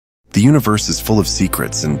The universe is full of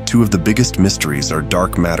secrets, and two of the biggest mysteries are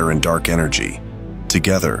dark matter and dark energy.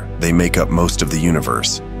 Together, they make up most of the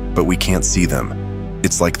universe, but we can't see them.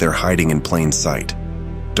 It's like they're hiding in plain sight.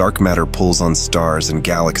 Dark matter pulls on stars and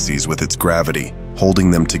galaxies with its gravity, holding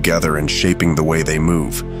them together and shaping the way they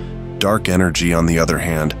move. Dark energy, on the other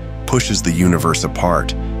hand, pushes the universe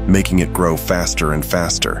apart, making it grow faster and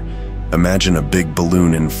faster. Imagine a big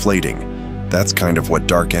balloon inflating. That's kind of what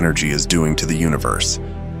dark energy is doing to the universe.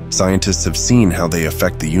 Scientists have seen how they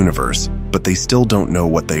affect the universe, but they still don't know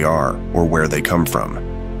what they are or where they come from.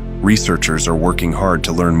 Researchers are working hard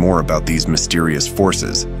to learn more about these mysterious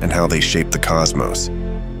forces and how they shape the cosmos.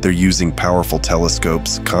 They're using powerful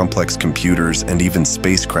telescopes, complex computers, and even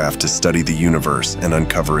spacecraft to study the universe and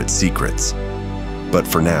uncover its secrets. But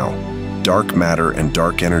for now, dark matter and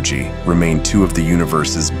dark energy remain two of the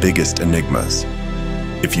universe's biggest enigmas.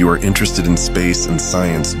 If you are interested in space and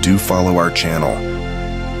science, do follow our channel.